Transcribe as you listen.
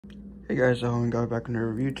Hey guys, so I'm going back on the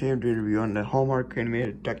review team, doing a review on the Hallmark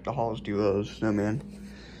animated Deck the Halls Duos Snowman.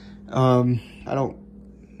 I don't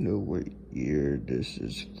know what year this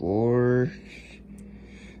is for.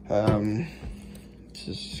 This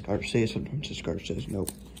is card says, sometimes this card says nope.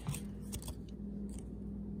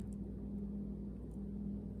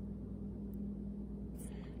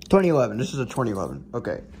 $2011, this is a 2011,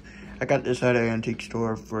 okay. I got this at an antique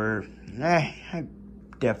store for, I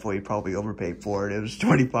definitely probably overpaid for it. It was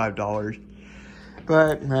 $25.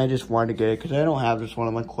 But I just wanted to get it because I don't have this one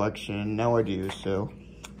in my collection. Now I do, so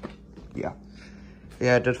yeah.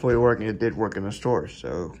 Yeah, it definitely worked. It did work in the store,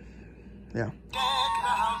 so yeah.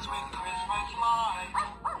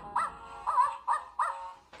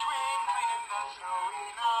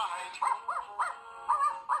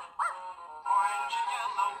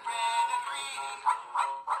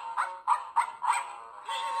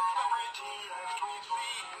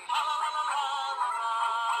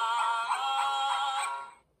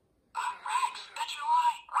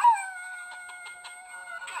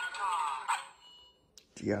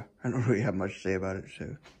 Yeah, I don't really have much to say about it,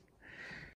 so.